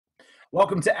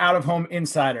Welcome to Out of Home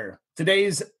Insider.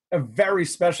 Today's a very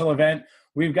special event.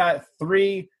 We've got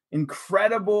three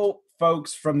incredible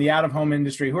folks from the out of home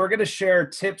industry who are going to share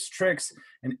tips, tricks,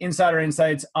 and insider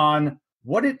insights on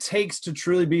what it takes to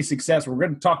truly be successful. We're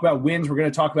going to talk about wins. We're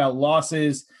going to talk about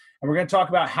losses, and we're going to talk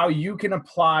about how you can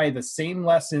apply the same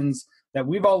lessons that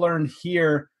we've all learned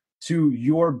here to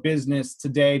your business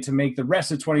today to make the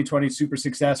rest of 2020 super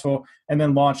successful and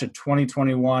then launch a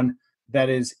 2021 that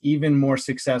is even more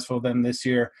successful than this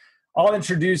year. I'll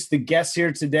introduce the guests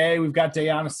here today. We've got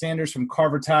Daione Sanders from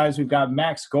Carvertise. We've got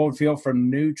Max Goldfield from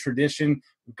New Tradition.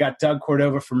 We've got Doug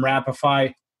Cordova from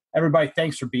Wrapify. Everybody,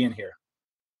 thanks for being here.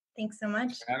 Thanks so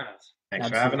much. Thanks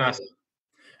for having us.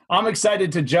 I'm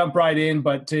excited to jump right in,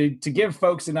 but to give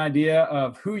folks an idea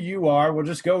of who you are, we'll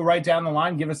just go right down the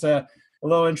line. Give us a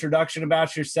little introduction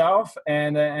about yourself,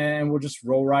 and we'll just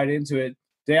roll right into it.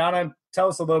 Daione, tell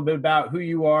us a little bit about who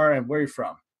you are and where you're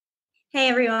from. Hey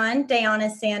everyone,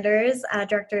 Daione Sanders,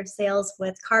 Director of Sales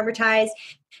with Carvertise,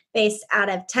 based out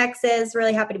of Texas.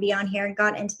 Really happy to be on here and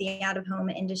got into the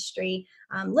out-of-home industry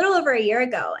a little over a year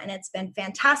ago, and it's been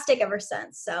fantastic ever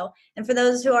since. So, and for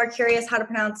those who are curious how to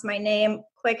pronounce my name,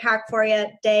 quick hack for you,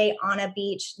 day on a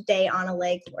beach, day on a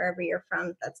lake, wherever you're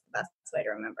from, that's the best way to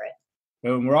remember it.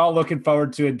 Boom. We're all looking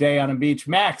forward to a day on a beach.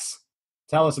 Max,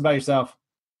 tell us about yourself.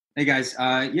 Hey guys,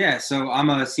 so I'm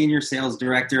a senior sales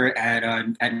director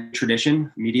at Tradition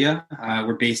Media.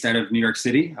 We're based out of New York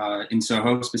City, in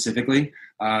Soho specifically.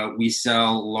 We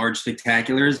sell large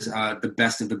spectaculars, the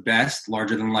best of the best,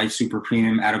 larger than life, super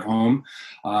premium, out of home.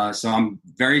 So I'm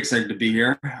very excited to be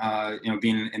here.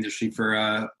 Being in the industry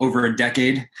for over a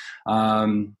decade.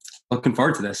 Looking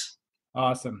forward to this.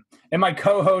 Awesome. And my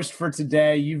co-host for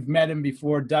today, you've met him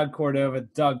before, Doug Cordova.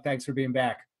 Doug, thanks for being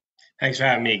back. Thanks for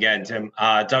having me again, Tim.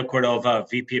 Doug Cordova,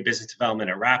 VP of Business Development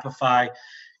at Wrapify,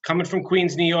 coming from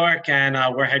Queens, New York, and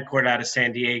we're headquartered out of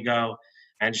San Diego,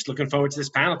 and just looking forward to this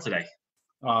panel today.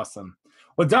 Awesome.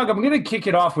 Well, Doug, I'm going to kick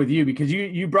it off with you because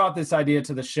you brought this idea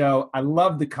to the show. I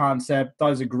love the concept. Thought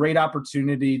it was a great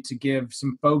opportunity to give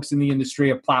some folks in the industry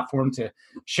a platform to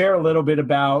share a little bit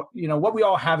about, what we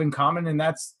all have in common, and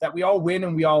that's that we all win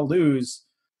and we all lose.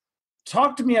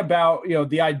 Talk to me about,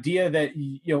 the idea that,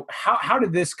 how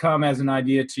did this come as an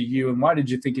idea to you, and why did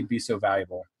you think it'd be so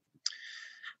valuable?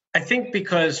 I think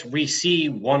because we see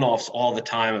one-offs all the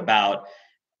time about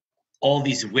all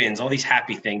these wins, all these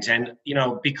happy things. And,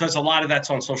 because a lot of that's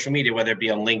on social media, whether it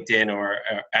be on LinkedIn or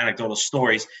anecdotal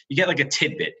stories, you get like a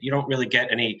tidbit. You don't really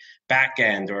get any back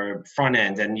end or front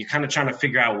end. And you're kind of trying to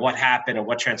figure out what happened and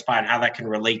what transpired and how that can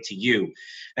relate to you.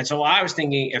 And so I was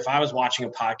thinking, if I was watching a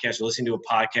podcast or listening to a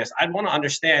podcast, I'd want to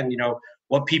understand,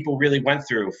 what people really went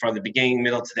through from the beginning,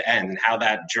 middle to the end, and how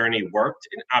that journey worked,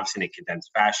 and obviously in a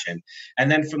condensed fashion. And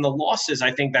then from the losses,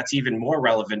 I think that's even more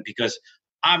relevant because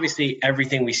obviously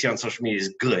everything we see on social media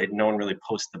is good. No one really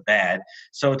posts the bad.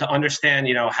 So to understand,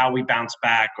 how we bounce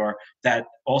back, or that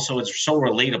also is so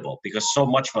relatable because so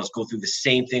much of us go through the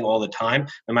same thing all the time,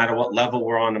 no matter what level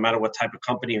we're on, no matter what type of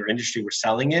company or industry we're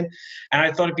selling in. And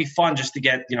I thought it'd be fun just to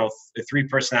get, the three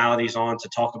personalities on to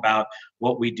talk about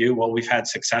what we do, what we've had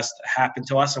success happen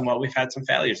to us, and what we've had some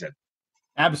failures in.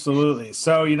 Absolutely.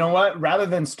 So you know what? Rather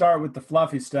than start with the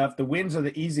fluffy stuff, the wins are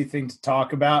the easy thing to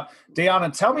talk about.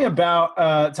 Daione, tell me about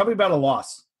a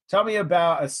loss. Tell me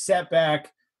about a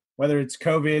setback, whether it's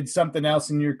COVID, something else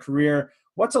in your career.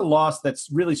 What's a loss that's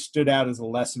really stood out as a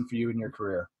lesson for you in your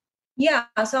career? Yeah,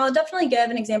 so I'll definitely give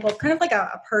an example of kind of like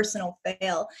a personal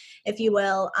fail, if you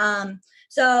will.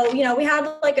 So, we had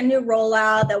like a new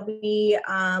rollout that we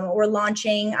were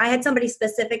launching. I had somebody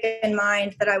specific in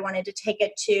mind that I wanted to take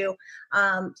it to,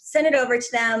 send it over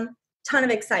to them, ton of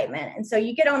excitement. And so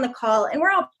you get on the call and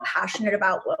we're all passionate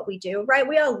about what we do, right?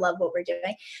 We all love what we're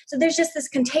doing. So there's just this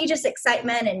contagious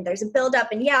excitement and there's a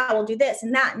buildup and we'll do this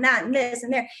and that and that and this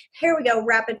and there. Here we go,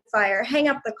 rapid fire, hang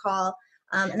up the call.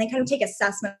 And then kind of take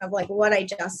assessment of like what I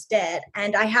just did.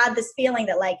 And I had this feeling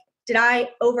that like, did I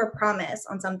overpromise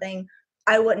on something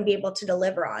I wouldn't be able to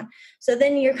deliver on? So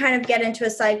then you kind of get into a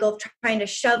cycle of trying to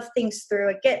shove things through.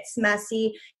 It gets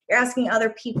messy. You're asking other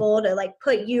people to like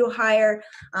put you higher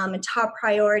and top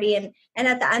priority. And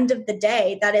at the end of the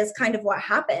day, that is kind of what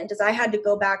happened is I had to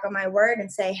go back on my word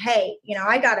and say, hey,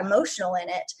 I got emotional in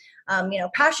it.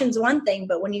 Passion's one thing,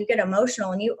 but when you get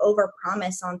emotional and you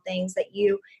overpromise on things that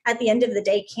you, at the end of the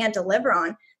day, can't deliver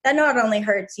on, that not only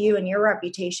hurts you and your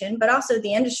reputation, but also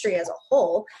the industry as a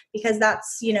whole, because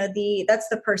that's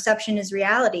the perception is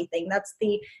reality thing. That's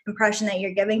the impression that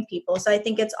you're giving people. So I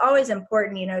think it's always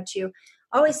important, to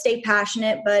always stay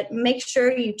passionate, but make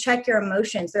sure you check your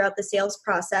emotions throughout the sales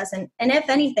process. And if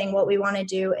anything, what we want to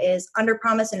do is under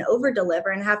promise and over deliver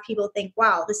and have people think,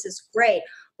 wow, this is great.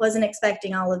 Wasn't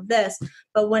expecting all of this.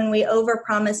 But when we over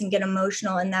promise and get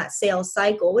emotional in that sales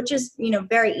cycle, which is,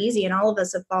 very easy, and all of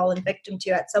us have fallen victim to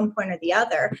at some point or the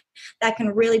other, that can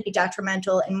really be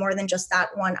detrimental in more than just that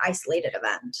one isolated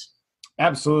event.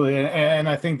 Absolutely. And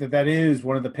I think that is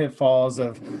one of the pitfalls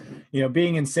of,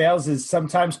 being in sales, is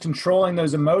sometimes controlling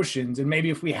those emotions. And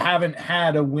maybe if we haven't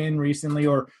had a win recently,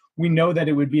 or we know that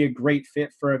it would be a great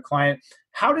fit for a client,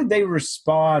 how did they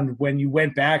respond when you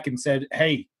went back and said,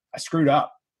 hey, I screwed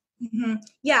up? Mm-hmm.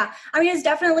 Yeah. I mean, it's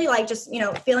definitely like just,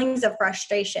 feelings of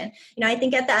frustration. I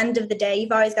think at the end of the day,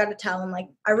 you've always got to tell them, like,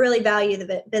 I really value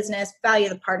the business, value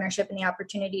the partnership and the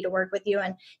opportunity to work with you.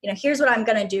 And, here's what I'm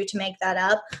going to do to make that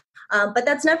up. But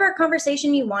that's never a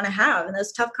conversation you want to have. And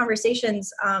those tough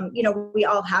conversations, we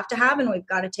all have to have, and we've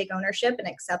got to take ownership and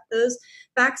accept those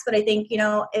facts. But I think,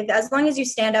 as long as you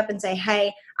stand up and say,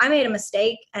 hey, I made a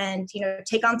mistake, and,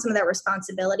 take on some of that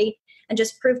responsibility and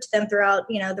just prove to them throughout,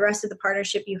 the rest of the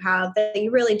partnership you have that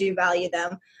you really do value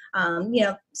them.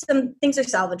 Some things are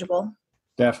salvageable.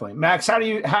 Definitely. Max, how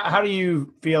do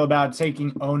you feel about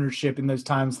taking ownership in those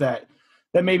times that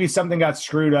maybe something got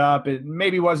screwed up? It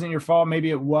maybe wasn't your fault.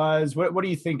 Maybe it was. What do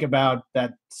you think about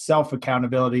that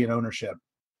self-accountability and ownership?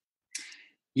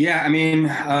 Yeah, I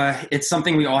mean, it's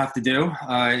something we all have to do.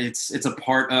 It's a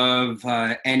part of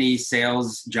any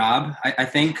sales job, I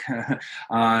think.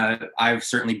 I've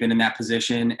certainly been in that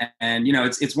position, and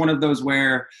it's one of those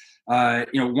where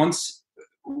once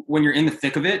when you're in the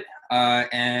thick of it,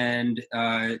 and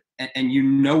you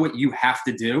know what you have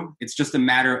to do, it's just a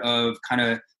matter of kind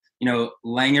of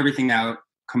laying everything out,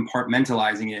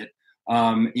 compartmentalizing it.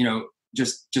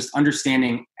 Just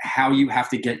understanding how you have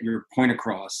to get your point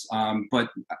across. But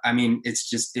I mean,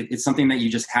 it's something that you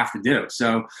just have to do.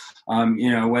 So,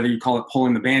 whether you call it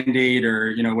pulling the Band-Aid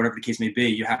or, whatever the case may be,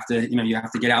 you have to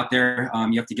get out there,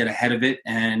 you have to get ahead of it,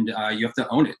 and you have to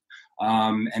own it.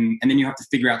 And then you have to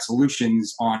figure out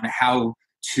solutions on how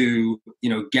to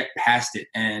get past it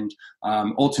and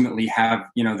ultimately have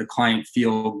the client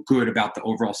feel good about the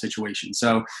overall situation.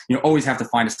 So always have to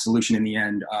find a solution in the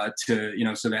end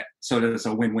so that it's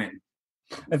a win-win.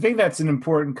 I think that's an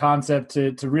important concept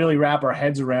to really wrap our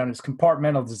heads around, is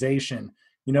compartmentalization.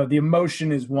 The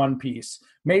emotion is one piece.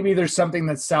 Maybe there's something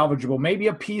that's salvageable. Maybe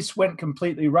a piece went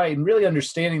completely right, and really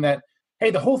understanding that,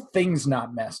 hey, the whole thing's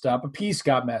not messed up. A piece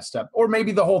got messed up, or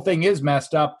maybe the whole thing is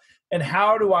messed up. And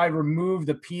how do I remove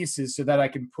the pieces so that I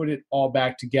can put it all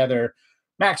back together?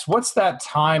 Max, what's that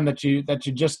time that you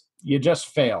just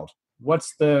failed?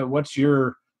 What's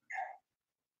your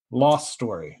lost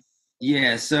story?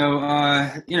 Yeah, so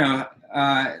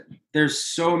there's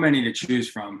so many to choose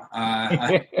from.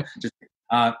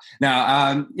 Now,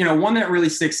 one that really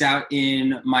sticks out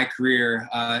in my career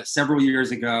several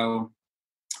years ago,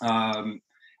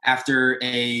 after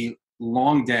a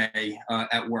long day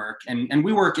at work, and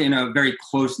we work in a very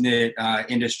close-knit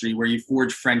industry where you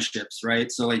forge friendships,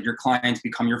 right? So like your clients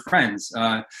become your friends.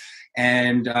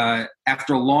 And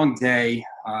after a long day,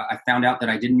 I found out that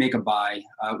I didn't make a buy.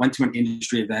 Went to an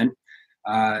industry event.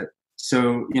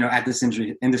 So at this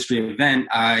industry event,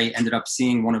 I ended up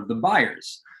seeing one of the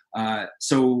buyers.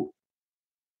 So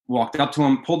walked up to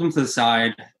him, pulled him to the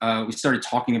side. We started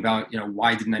talking about,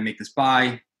 why didn't I make this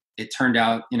buy? It turned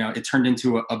out, it turned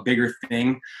into a bigger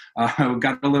thing. We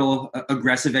got a little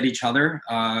aggressive at each other.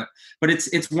 But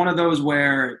it's one of those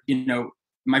where,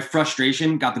 my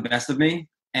frustration got the best of me.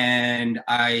 And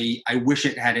I wish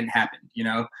it hadn't happened.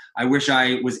 I wish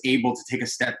I was able to take a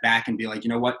step back and be like, you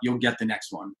know what, you'll get the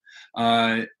next one.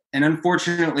 And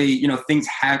unfortunately, things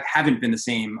haven't been the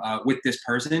same with this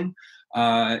person.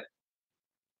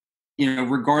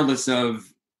 Regardless of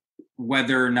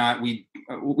whether or not we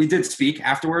did speak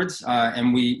afterwards,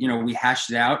 and we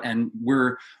hashed it out, and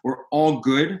we're all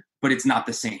good, but it's not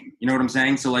the same. You know what I'm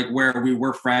saying? So like where we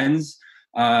were friends,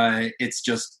 it's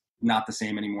just not the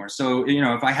same anymore. So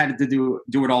if I had to do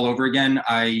it all over again,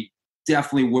 I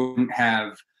definitely wouldn't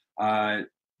have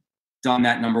done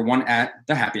that, number one, at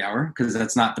the happy hour, because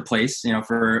that's not the place,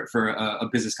 for a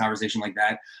business conversation like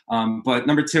that. But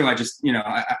number two, I just,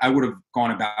 I would have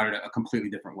gone about it a completely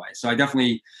different way. So I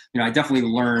definitely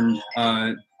learned,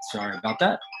 sorry about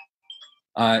that.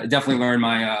 Definitely learned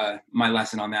my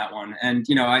lesson on that one. And,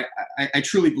 I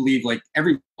truly believe like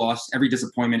every loss, every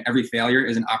disappointment, every failure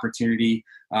is an opportunity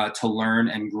to learn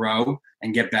and grow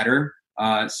and get better.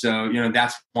 So,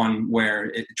 that's one where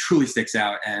it truly sticks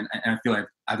out, and I feel like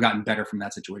I've gotten better from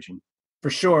that situation. For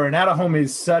sure. And out of home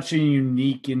is such a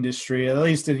unique industry, at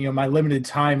least in, my limited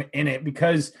time in it,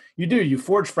 because you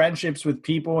forge friendships with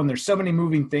people and there's so many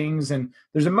moving things and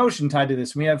there's emotion tied to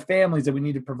this. We have families that we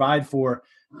need to provide for.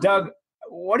 Doug,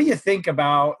 what do you think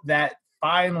about that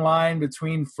fine line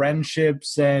between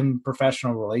friendships and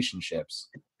professional relationships?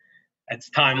 It's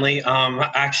timely.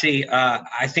 I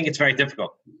think it's very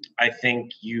difficult. I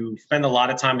think you spend a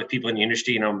lot of time with people in the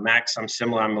industry. Max, I'm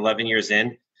similar. I'm 11 years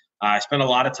in. I spend a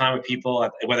lot of time with people,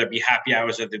 whether it be happy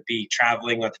hours or it be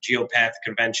traveling at the Geopath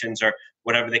conventions or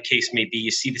whatever the case may be. You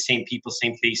see the same people,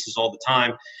 same faces all the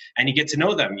time, and you get to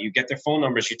know them. You get their phone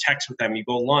numbers, you text with them, you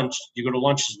go to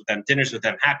lunches with them, dinners with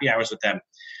them, happy hours with them.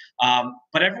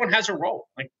 But everyone has a role.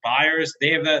 Like buyers,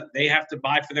 they have to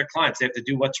buy for their clients. They have to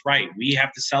do what's right. We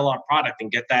have to sell our product and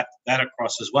get that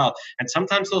across as well. And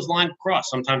sometimes those lines cross.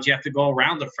 Sometimes you have to go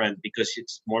around a friend because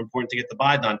it's more important to get the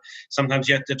buy done. Sometimes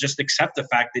you have to just accept the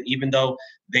fact that even though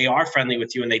they are friendly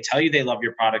with you and they tell you they love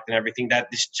your product and everything, that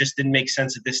this just didn't make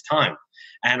sense at this time.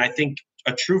 And I think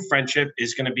a true friendship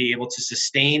is going to be able to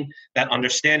sustain that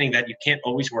understanding that you can't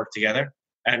always work together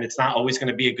and it's not always going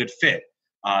to be a good fit.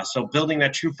 So building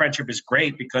that true friendship is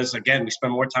great because, again, we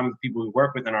spend more time with people we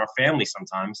work with than our family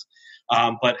sometimes.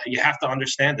 But you have to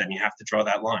understand that and you have to draw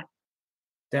that line.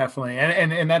 Definitely.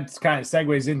 And that kind of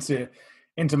segues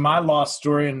into my lost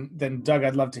story. And then, Doug,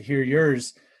 I'd love to hear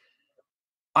yours.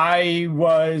 I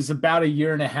was about a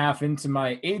year and a half into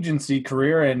my agency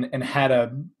career and had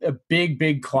a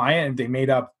big client. They made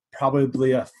up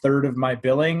probably a third of my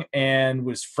billing and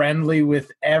was friendly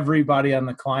with everybody on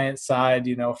the client side,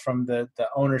 from the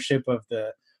ownership of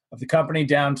the company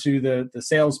down to the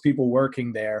salespeople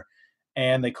working there.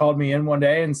 And they called me in one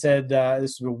day and said,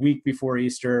 this was a week before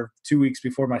Easter, 2 weeks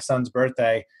before my son's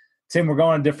birthday. Tim, we're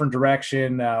going a different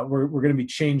direction. We're going to be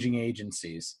changing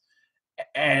agencies.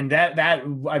 And that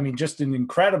just an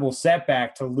incredible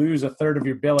setback to lose a third of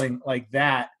your billing like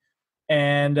that.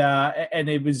 And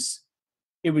it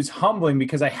was humbling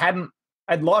because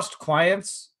I'd lost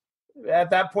clients at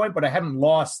that point, but I hadn't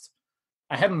lost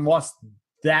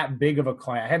that big of a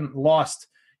client. I hadn't lost,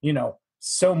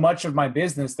 so much of my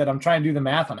business that I'm trying to do the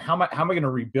math on how am I going to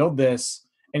rebuild this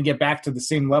and get back to the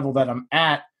same level that I'm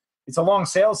at. It's a long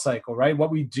sales cycle, right? What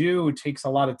we do takes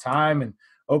a lot of time and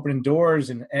opening doors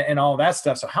and all that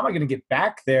stuff. So how am I going to get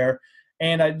back there?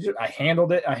 And I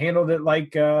handled it. I handled it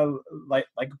like a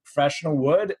professional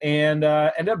would, and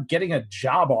ended up getting a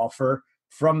job offer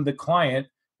from the client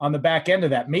on the back end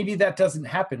of that. Maybe that doesn't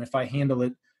happen if I handle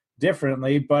it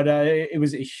differently, but it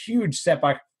was a huge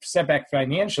setback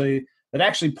financially that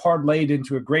actually parlayed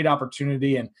into a great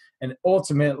opportunity and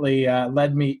ultimately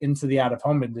led me into the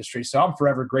out-of-home industry. So I'm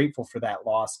forever grateful for that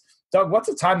loss. Doug, what's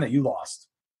a time that you lost?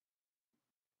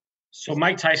 So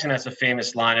Mike Tyson has a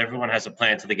famous line, everyone has a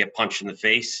plan until they get punched in the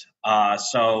face.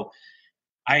 So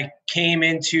I came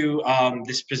into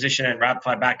this position at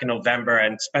Wrapify back in November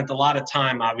and spent a lot of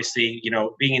time, obviously,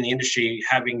 being in the industry,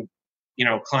 having,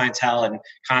 clientele and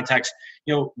contacts,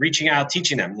 reaching out,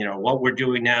 teaching them, what we're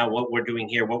doing now, what we're doing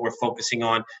here, what we're focusing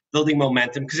on, building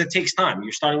momentum, because it takes time.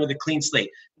 You're starting with a clean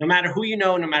slate. No matter who you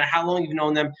know, no matter how long you've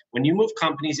known them, when you move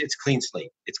companies, it's clean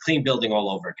slate. It's clean building all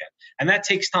over again. And that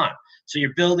takes time. So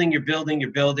you're building.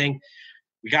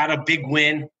 We got a big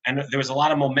win, and there was a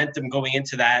lot of momentum going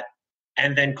into that,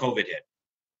 and then COVID hit.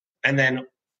 And then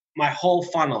my whole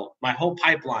funnel, my whole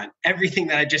pipeline, everything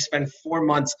that I just spent 4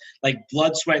 months, like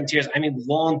blood, sweat, and tears,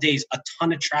 long days, a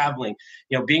ton of traveling,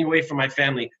 being away from my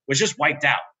family, was just wiped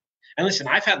out. And listen,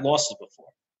 I've had losses before.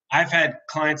 I've had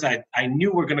clients I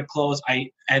knew were going to close,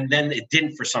 and then it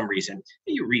didn't for some reason.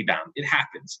 You rebound. It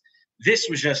happens. This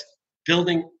was just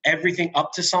building everything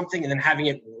up to something and then having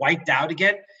it wiped out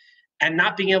again and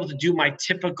not being able to do my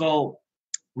typical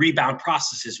rebound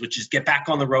processes, which is get back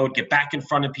on the road, get back in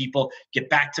front of people, get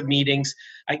back to meetings.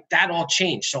 That all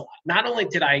changed. So not only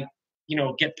did I,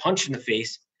 get punched in the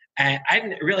face, I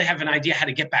didn't really have an idea how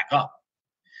to get back up.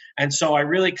 And so I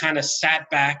really kind of sat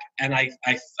back and I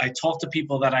talked to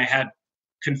people that I had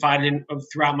confided in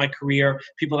throughout my career,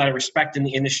 people that I respect in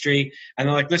the industry. And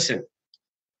they're like, listen,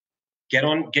 get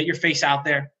your face out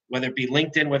there, whether it be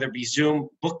LinkedIn, whether it be Zoom,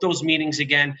 book those meetings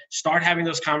again, start having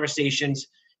those conversations.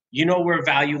 Where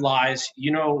value lies,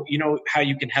 you know how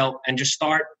you can help, and just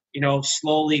start,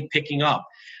 slowly picking up.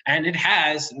 And it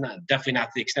has, definitely not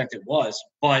to the extent it was,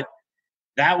 but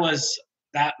that was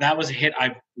a hit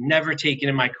I've never taken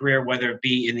in my career, whether it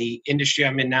be in the industry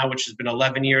I'm in now, which has been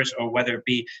 11 years, or whether it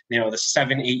be, the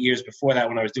 7-8 years before that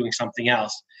when I was doing something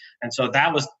else. And so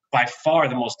that was by far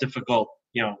the most difficult,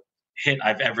 hit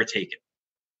I've ever taken.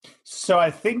 So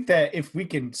I think that if we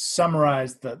can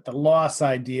summarize the loss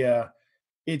idea,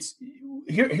 it's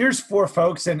here's four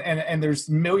folks, and there's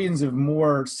millions of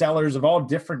more sellers of all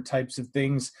different types of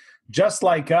things, just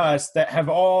like us, that have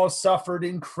all suffered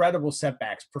incredible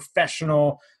setbacks,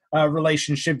 professional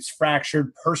relationships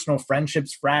fractured, personal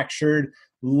friendships fractured,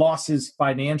 losses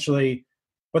financially.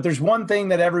 But there's one thing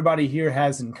that everybody here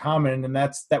has in common, and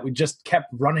that's that we just kept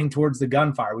running towards the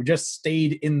gunfire. We just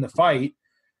stayed in the fight.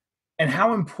 And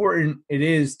how important it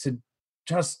is to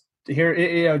just here,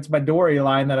 it's my Dory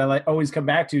line that I always come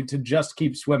back to just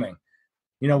keep swimming.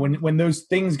 When those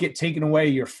things get taken away,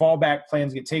 your fallback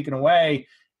plans get taken away,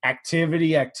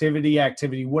 activity,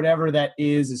 whatever that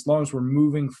is, as long as we're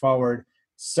moving forward,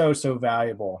 so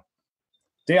valuable.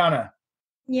 Daione.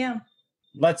 Yeah.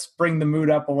 Let's bring the mood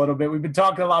up a little bit. We've been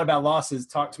talking a lot about losses.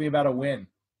 Talk to me about a win.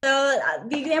 So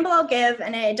the example I'll give,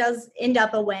 and it does end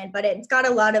up a win, but it's got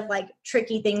a lot of like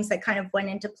tricky things that kind of went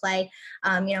into play.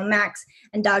 Max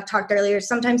and Doug talked earlier.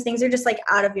 Sometimes things are just like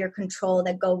out of your control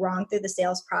that go wrong through the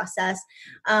sales process.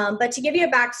 But to give you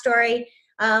a backstory,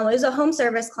 it was a home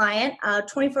service client,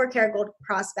 24-karat gold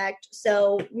prospect.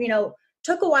 So,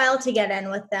 took a while to get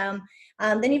in with them.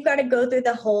 Then you've got to go through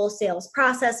the whole sales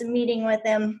process and meeting with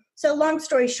them. So long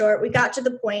story short, we got to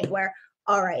the point where,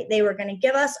 all right, they were going to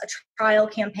give us a trial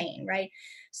campaign, right?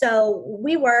 So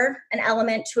we were an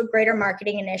element to a greater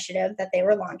marketing initiative that they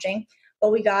were launching,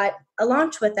 but we got a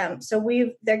launch with them. So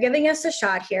they're giving us a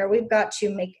shot here. We've got to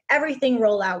make everything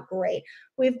roll out great.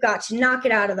 We've got to knock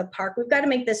it out of the park. We've got to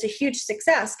make this a huge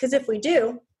success, because if we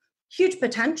do, huge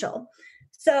potential.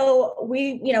 So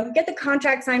we, get the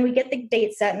contract signed, we get the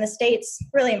date set, and the date's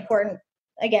really important,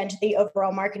 again, to the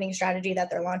overall marketing strategy that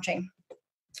they're launching.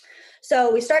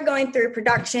 So we start going through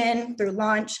production, through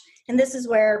launch, and this is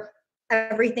where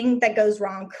everything that goes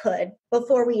wrong could,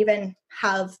 before we even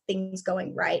have things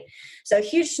going right. So a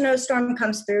huge snowstorm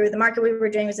comes through. The market we were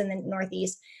doing was in the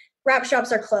Northeast. Wrap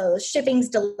shops are closed. Shipping's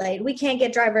delayed. We can't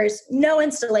get drivers. No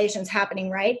installations happening,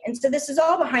 right? And so this is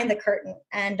all behind the curtain,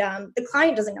 and the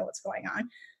client doesn't know what's going on.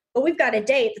 But we've got a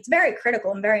date that's very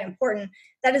critical and very important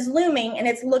that is looming, and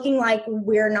it's looking like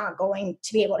we're not going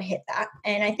to be able to hit that.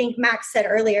 And I think Max said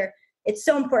earlier, it's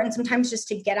so important sometimes just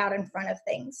to get out in front of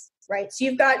things, right? So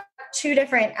you've got two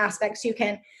different aspects. You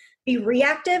can be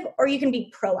reactive or you can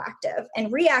be proactive.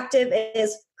 And reactive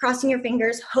is crossing your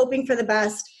fingers, hoping for the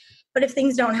best. But if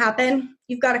things don't happen,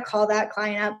 you've got to call that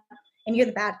client up and you're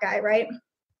the bad guy, right?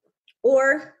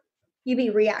 Or you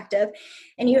be reactive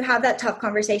and you have that tough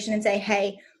conversation and say,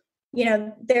 hey,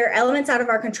 there are elements out of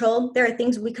our control. There are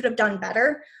things we could have done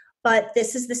better, but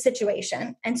this is the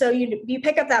situation. And so you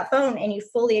pick up that phone and you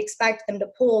fully expect them to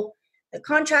pull the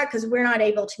contract because we're not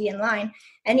able to be in line.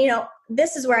 And,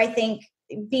 this is where I think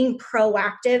being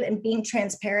proactive and being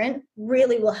transparent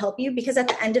really will help you, because at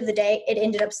the end of the day, it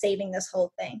ended up saving this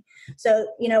whole thing. So,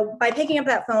 by picking up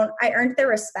that phone, I earned their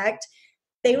respect.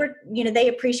 They were, they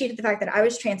appreciated the fact that I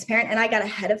was transparent and I got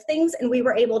ahead of things, and we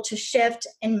were able to shift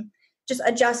and just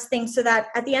adjust things so that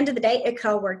at the end of the day, it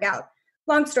could all work out.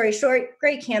 Long story short,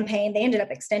 great campaign. They ended up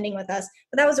extending with us,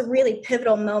 but that was a really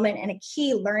pivotal moment and a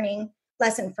key learning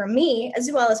lesson for me,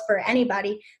 as well as for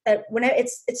anybody, that when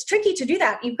it's tricky to do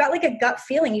that. You've got like a gut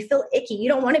feeling, you feel icky. You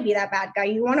don't want to be that bad guy.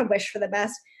 You want to wish for the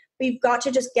best, but you've got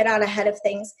to just get out ahead of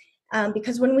things.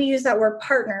 Because when we use that word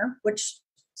partner, which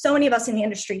so many of us in the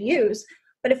industry use,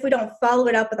 but if we don't follow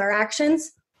it up with our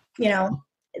actions, then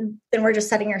we're just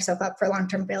setting ourselves up for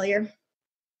long-term failure.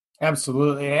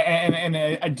 Absolutely. And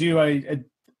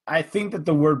I think that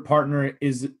the word partner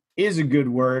is a good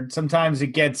word. Sometimes it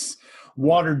gets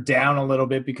watered down a little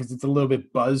bit because it's a little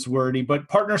bit buzzwordy, but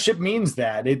partnership means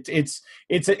that it's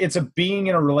a being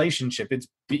in a relationship. It's,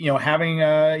 having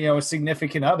a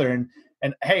significant other,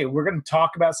 and hey, we're going to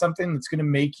talk about something that's going to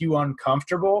make you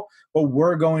uncomfortable, but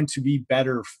we're going to be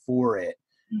better for it.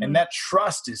 Mm-hmm. And that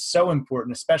trust is so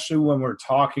important, especially when we're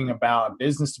talking about a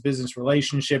business-to-business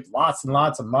relationship, lots and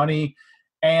lots of money,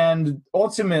 and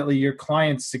ultimately your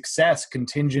client's success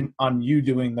contingent on you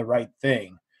doing the right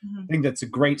thing. Mm-hmm. I think that's a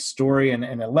great story and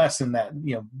a lesson that,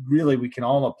 really we can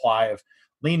all apply of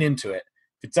lean into it.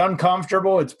 If it's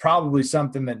uncomfortable, it's probably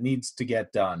something that needs to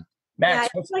get done. Max,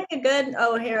 yeah, it's like a good,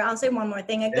 I'll say one more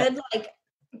thing. Good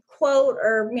quote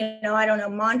or, I don't know,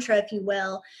 mantra, if you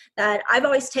will, that I've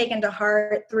always taken to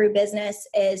heart through business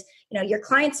is, your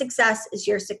client's success is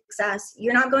your success.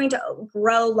 You're not going to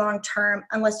grow long-term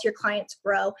unless your clients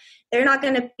grow. You're not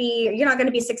going to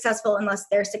be successful unless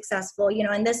they're successful.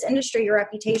 In this industry, your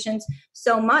reputation's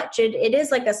so much. It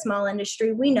is like a small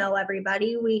industry. We know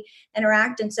everybody, we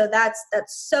interact. And so that's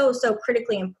so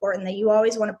critically important that you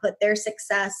always want to put their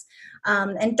success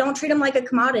and don't treat them like a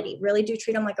commodity. Really do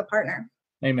treat them like a partner.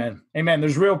 Amen. Amen.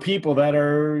 There's real people that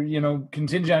are,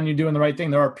 contingent on you doing the right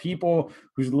thing. There are people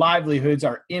whose livelihoods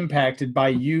are impacted by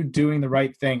you doing the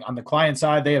right thing. On the client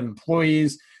side, they have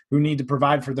employees who need to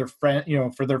provide for their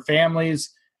for their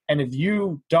families. And if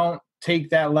you don't take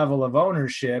that level of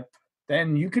ownership,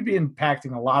 then you could be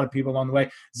impacting a lot of people along the way.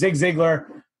 Zig Ziglar,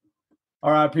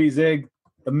 R.I.P. Zig,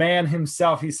 the man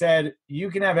himself, he said,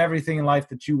 you can have everything in life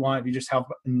that you want if you just help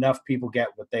enough people get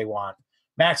what they want.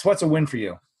 Max, what's a win for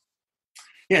you?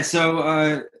 Yeah,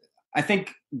 so I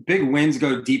think big wins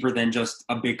go deeper than just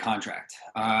a big contract.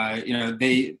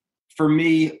 For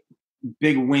me,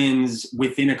 big wins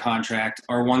within a contract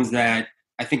are ones that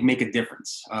I think make a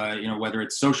difference. Whether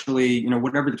it's socially,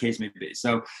 whatever the case may be.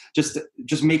 So just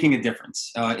making a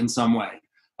difference in some way.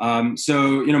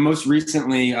 Most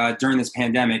recently during this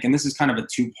pandemic, and this is kind of a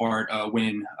two-part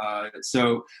win.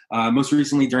 Most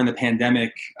recently during the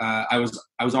pandemic, I was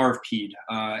RFP'd,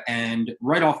 and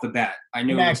right off the bat, I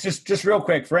knew. Max, just real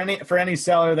quick, for any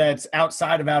seller that's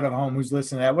outside of out of home who's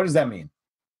listening to that, what does that mean?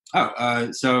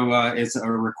 It's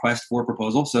a request for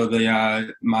proposal. So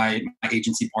my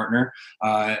agency partner,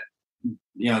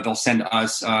 they'll send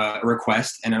us a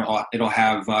request, and it'll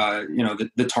have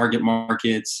the target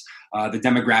markets, the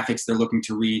demographics they're looking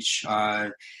to reach,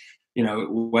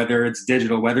 whether it's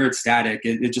digital, whether it's static,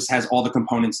 it just has all the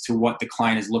components to what the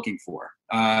client is looking for.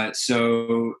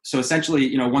 So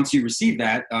essentially, once you receive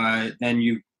that, then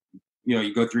you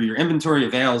go through your inventory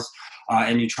avails,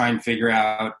 and you try and figure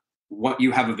out what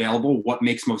you have available, what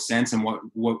makes most sense, and what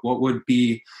would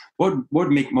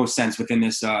make most sense within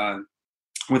this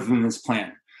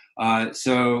plan.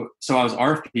 So I was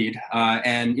RFP'd,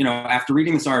 and after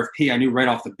reading this RFP, I knew right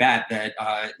off the bat that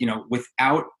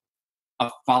without a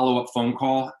follow-up phone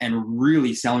call and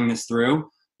really selling this through,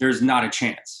 there's not a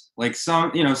chance. Like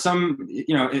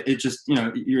it just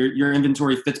your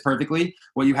inventory fits perfectly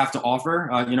what you have to offer.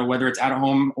 Whether it's out of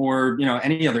home or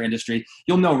any other industry,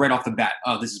 you'll know right off the bat,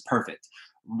 oh, this is perfect.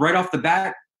 Right off the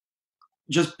bat,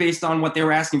 just based on what they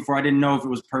were asking for, I didn't know if it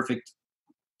was perfect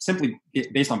simply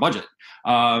based on budget.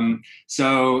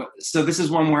 So this is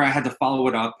one where I had to follow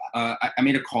it up. I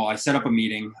made a call. I set up a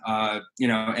meeting,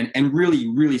 and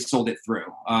really sold it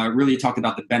through. Really talked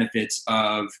about the benefits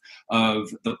of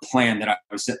the plan that I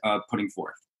was putting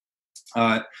forth.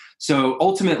 So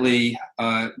ultimately,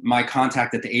 my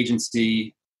contact at the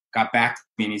agency got back to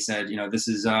me and he said, this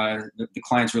is the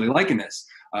client's really liking this.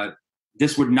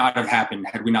 This would not have happened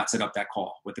had we not set up that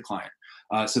call with the client.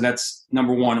 So that's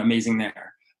number one, amazing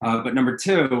there. But number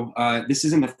two, this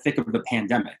is in the thick of the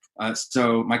pandemic.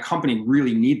 So my company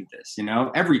really needed this,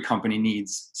 every company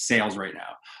needs sales right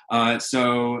now.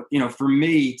 For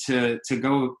me to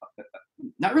go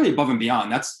not really above and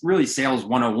beyond, that's really sales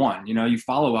 101. You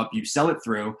follow up, you sell it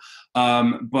through.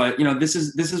 But this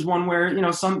is one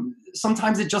where,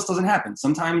 sometimes it just doesn't happen.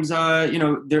 Sometimes,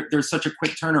 there's such a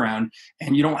quick turnaround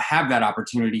and you don't have that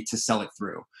opportunity to sell it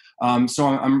through. So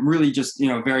I'm really just,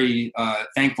 very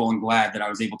thankful and glad that I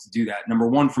was able to do that. Number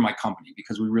one, for my company,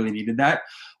 because we really needed that.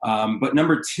 But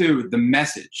number two, the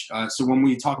message. So when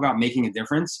we talk about making a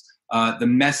difference, the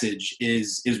message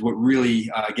is what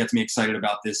really gets me excited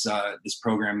about this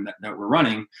program that we're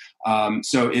running.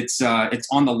 So it's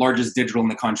on the largest digital in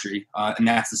the country, and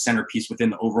that's the centerpiece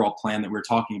within the overall plan that we're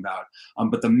talking about.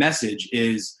 But the message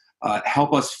is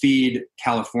help us feed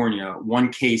California.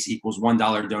 One case equals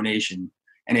 $1 donation.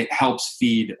 And it helps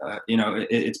feed,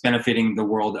 it's benefiting the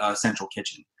World Central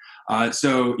Kitchen.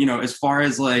 So as far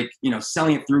as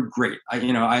selling it through, great.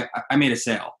 I made a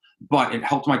sale, but it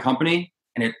helped my company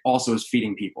and it also is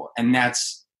feeding people. And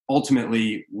that's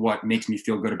ultimately what makes me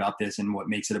feel good about this and what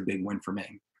makes it a big win for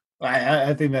me.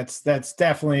 I think that's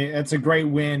definitely, that's a great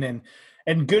win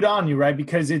and good on you, right?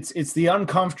 Because it's the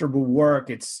uncomfortable work.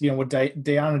 It's, what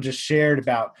Daione just shared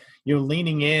about,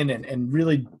 leaning in and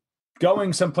really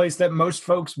going someplace that most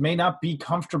folks may not be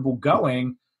comfortable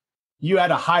going. You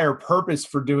had a higher purpose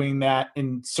for doing that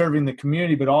in serving the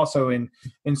community, but also in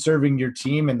serving your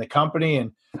team and the company.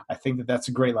 And I think that that's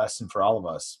a great lesson for all of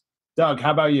us. Doug, how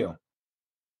about you?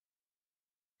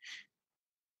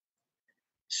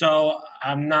 So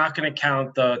I'm not going to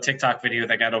count the TikTok video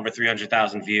that got over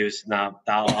 300,000 views. No,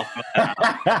 I'll put that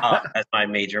out as my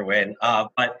major win.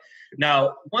 But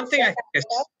no, one thing I think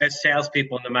as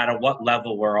salespeople, no matter what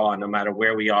level we're on, no matter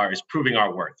where we are, is proving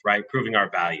our worth, right? Proving our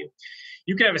value.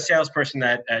 You could have a salesperson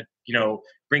that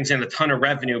brings in a ton of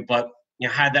revenue, but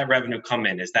had that revenue come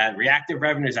in. Is that reactive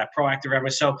revenue? Is that proactive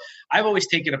revenue? So I've always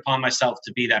taken upon myself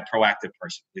to be that proactive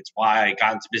person. It's why I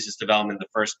got into business development in the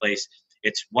first place.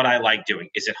 It's what I like doing.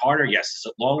 Is it harder? Yes. Is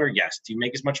it longer? Yes. Do you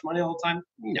make as much money all the time?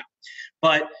 No.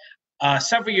 But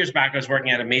several years back, I was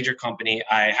working at a major company.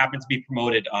 I happened to be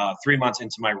promoted 3 months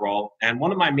into my role. And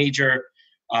one of my major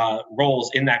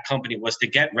roles in that company was to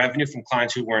get revenue from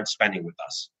clients who weren't spending with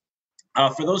us.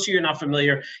 For those of you who are not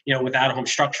familiar, with out-of-home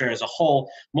structure as a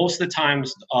whole, most of the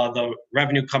times the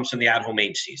revenue comes from the at-home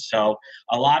agencies. So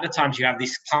a lot of times you have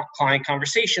these client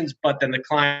conversations, but then the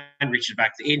client reaches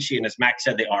back to the agency, and as Max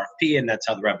said, they RFP, and that's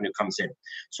how the revenue comes in.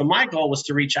 So my goal was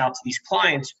to reach out to these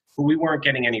clients who we weren't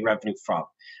getting any revenue from.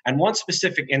 And one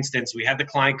specific instance, we had the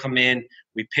client come in,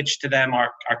 we pitched to them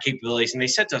our capabilities, and they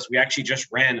said to us, we actually just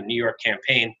ran a New York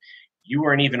campaign. You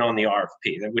weren't even on the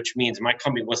RFP, which means my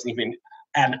company wasn't even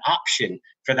an option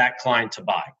for that client to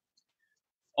buy.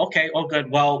 Okay, oh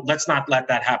good. Well, let's not let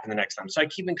that happen the next time. So I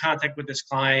keep in contact with this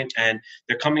client, and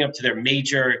they're coming up to their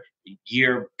major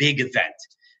year big event.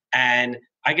 And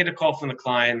I get a call from the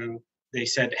client, and they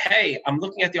said, hey, I'm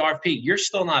looking at the RFP. You're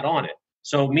still not on it.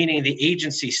 So meaning the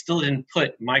agency still didn't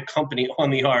put my company on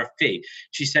the RFP.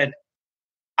 She said,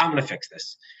 I'm going to fix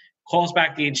this. Calls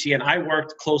back the agency, and I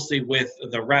worked closely with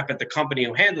the rep at the company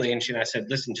who handled the agency, and I said,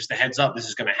 listen, just a heads up, this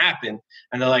is going to happen.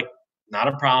 And they're like, not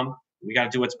a problem. We got to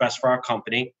do what's best for our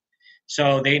company.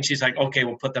 So the agency's like, okay,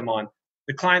 we'll put them on.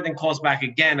 The client then calls back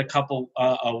again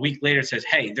a week later, says,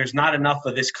 hey, there's not enough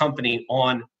of this company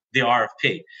on the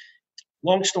RFP.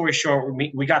 Long story short,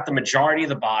 we got the majority of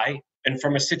the buy, and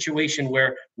from a situation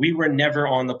where we were never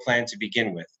on the plan to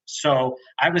begin with. So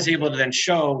I was able to then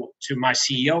show to my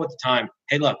CEO at the time,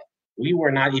 hey, look, we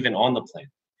were not even on the plan.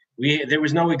 There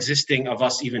was no existing of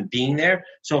us even being there.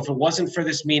 So if it wasn't for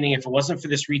this meeting, if it wasn't for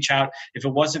this reach out, if it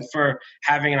wasn't for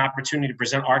having an opportunity to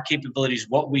present our capabilities,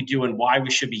 what we do and why we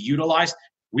should be utilized,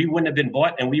 we wouldn't have been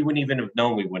bought, and we wouldn't even have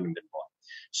known we wouldn't have been bought.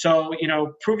 So,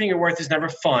 proving your worth is never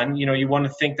fun. You want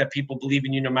to think that people believe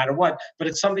in you no matter what, but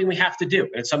it's something we have to do.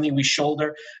 And it's something we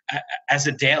shoulder as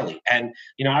a daily. And,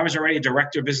 I was already a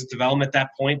director of business development at that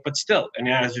point, but still, and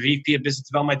as a VP of business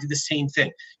development, I did the same thing.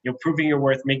 Proving your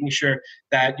worth, making sure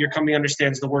that your company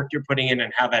understands the work you're putting in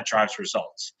and how that drives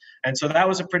results. And so that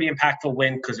was a pretty impactful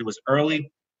win because it was early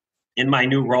in my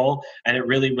new role, and it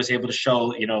really was able to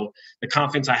show, the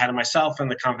confidence I had in myself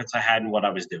and the confidence I had in what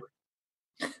I was doing.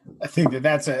 I think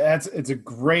it's a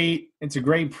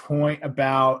great point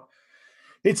about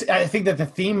it's. I think that the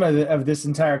theme of this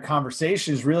entire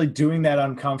conversation is really doing that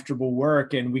uncomfortable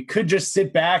work, and we could just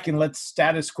sit back and let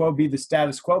status quo be the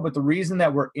status quo. But the reason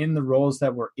that we're in the roles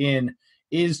that we're in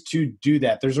is to do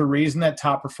that. There's a reason that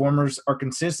top performers are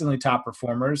consistently top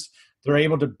performers. They're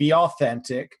able to be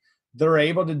authentic. They're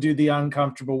able to do the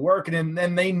uncomfortable work, and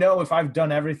then they know if I've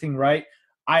done everything right,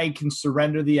 I can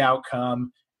surrender the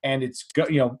outcome. And it's,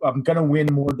 I'm going to win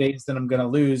more days than I'm going to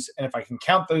lose. And if I can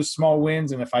count those small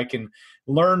wins and if I can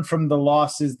learn from the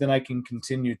losses, then I can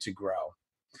continue to grow.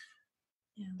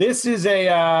 Yeah. This is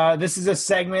a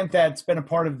segment that's been a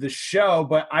part of the show,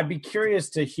 but I'd be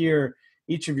curious to hear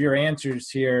each of your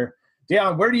answers here.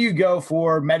 Daione, where do you go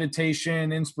for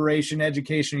meditation, inspiration,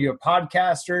 education? Are you a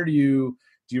podcaster? Do you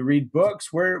read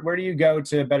books? Where do you go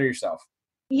to better yourself?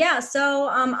 Yeah, so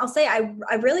I'll say I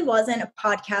really wasn't a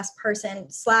podcast person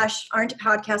 / aren't a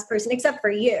podcast person except for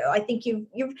you. I think you've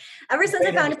ever since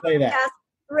I found a podcast,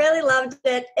 really loved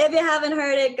it. If you haven't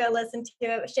heard it, go listen to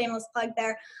it. Shameless plug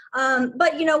there.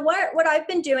 But you know what I've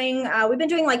been doing, we've been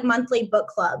doing like monthly book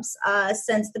clubs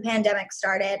since the pandemic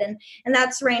started. And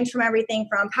that's ranged from everything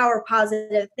from power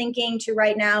positive thinking to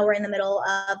right now we're in the middle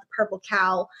of the Purple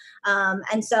Cow.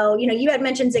 And so, you had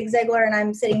mentioned Zig Ziglar, and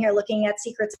I'm sitting here looking at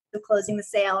Secrets of Closing the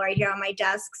Sale right here on my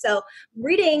desk. So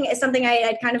reading is something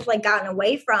I'd kind of like gotten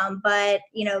away from, but,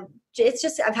 it's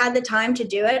just, I've had the time to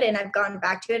do it and I've gone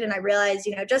back to it and I realized,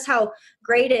 just how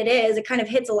great it is. It kind of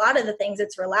hits a lot of the things.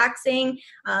 It's relaxing.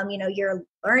 You're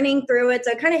learning through it.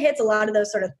 So it kind of hits a lot of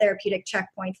those sort of therapeutic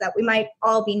checkpoints that we might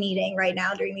all be needing right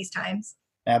now during these times.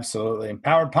 Absolutely.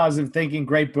 Power Positive Thinking,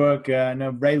 great book. I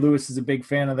know Ray Lewis is a big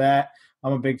fan of that.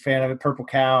 I'm a big fan of it. Purple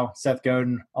Cow, Seth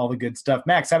Godin, all the good stuff.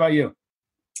 Max, how about you?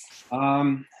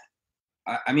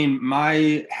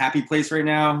 My happy place right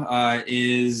now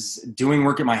is doing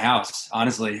work at my house.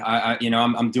 Honestly,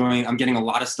 I'm getting a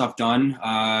lot of stuff done.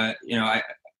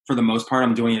 For the most part,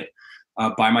 I'm doing it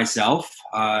by myself.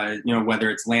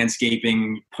 Whether it's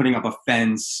landscaping, putting up a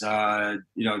fence,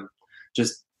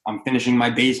 just I'm finishing my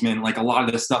basement. Like a lot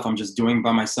of this stuff, I'm just doing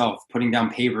by myself, putting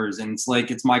down pavers, and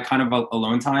it's my kind of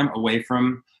alone time away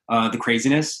from the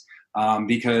craziness.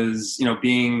 Because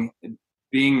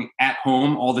being at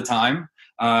home all the time,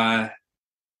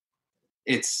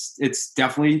 it's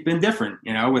definitely been different,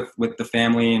 with the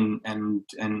family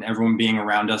and everyone being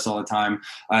around us all the time,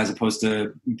 as opposed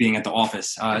to being at the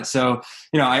office. So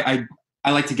I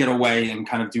like to get away and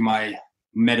kind of do my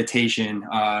meditation,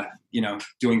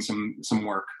 doing some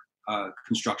work,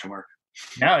 construction work.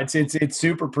 No, it's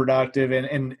super productive.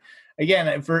 And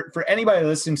again, for anybody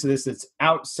listening to this that's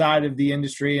outside of the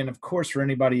industry, and of course for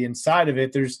anybody inside of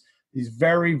it, there's these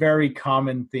very, very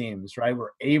common themes, right? We're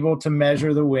able to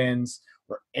measure the wins.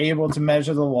 We're able to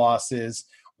measure the losses.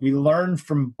 We learn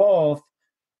from both,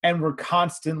 and we're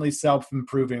constantly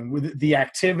self-improving. The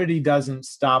activity doesn't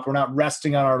stop. We're not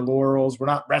resting on our laurels. We're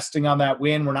not resting on that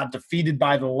win. We're not defeated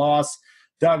by the loss.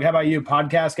 Doug, how about you?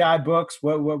 Podcast guy, books?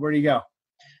 Where do you go?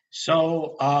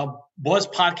 So was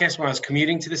podcast when I was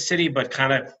commuting to the city, but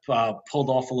kind of pulled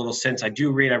off a little since. I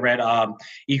read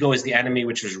Ego is the Enemy,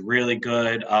 which was really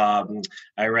good.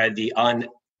 I read the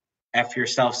F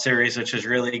Yourself series, which is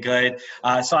really good.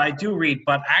 So I do read,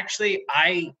 but actually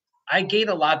I gain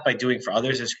a lot by doing for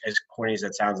others, as corny as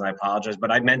that sounds, and I apologize, but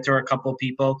I mentor a couple of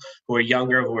people who are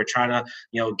younger, who are trying to,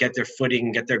 get their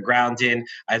footing, get their ground in.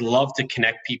 I love to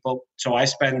connect people. So I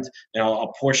spend, a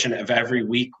portion of every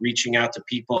week reaching out to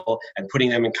people and putting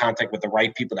them in contact with the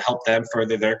right people to help them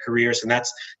further their careers. And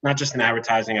that's not just in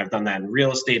advertising. I've done that in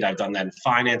real estate. I've done that in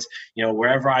finance,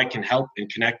 wherever I can help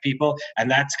and connect people. And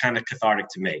that's kind of cathartic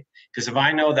to me. Because if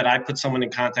I know that I put someone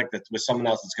in contact with someone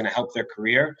else that's going to help their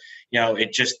career,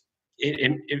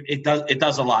 it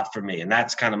does a lot for me, and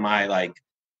that's kind of my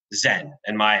zen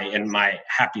and my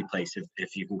happy place,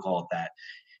 if you can call it that.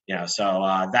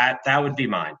 So that would be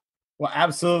mine. Well,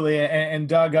 absolutely. And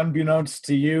Doug, unbeknownst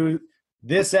to you,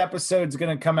 this episode is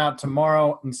going to come out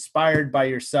tomorrow, inspired by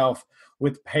yourself,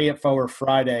 with Pay It Forward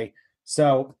Friday.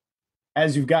 So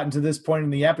as you've gotten to this point in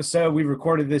the episode, we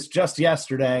recorded this just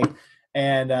yesterday.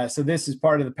 And so this is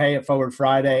part of the Pay It Forward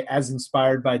Friday, as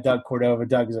inspired by Doug Cordova.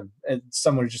 Doug is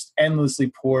someone who just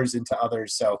endlessly pours into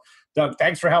others. So, Doug,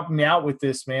 thanks for helping me out with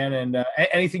this, man. And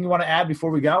anything you want to add before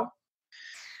we go?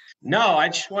 No, I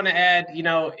just want to add,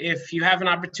 if you have an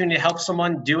opportunity to help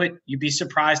someone, do it. You'd be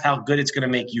surprised how good it's going to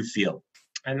make you feel.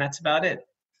 And that's about it.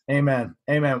 Amen.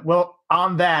 Amen. Well,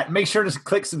 on that, make sure to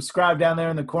click subscribe down there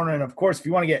in the corner. And, of course, if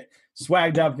you want to get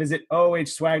swagged up, visit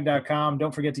ohswag.com.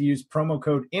 Don't forget to use promo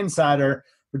code INSIDER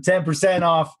for 10%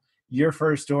 off your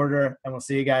first order. And we'll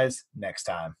see you guys next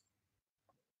time.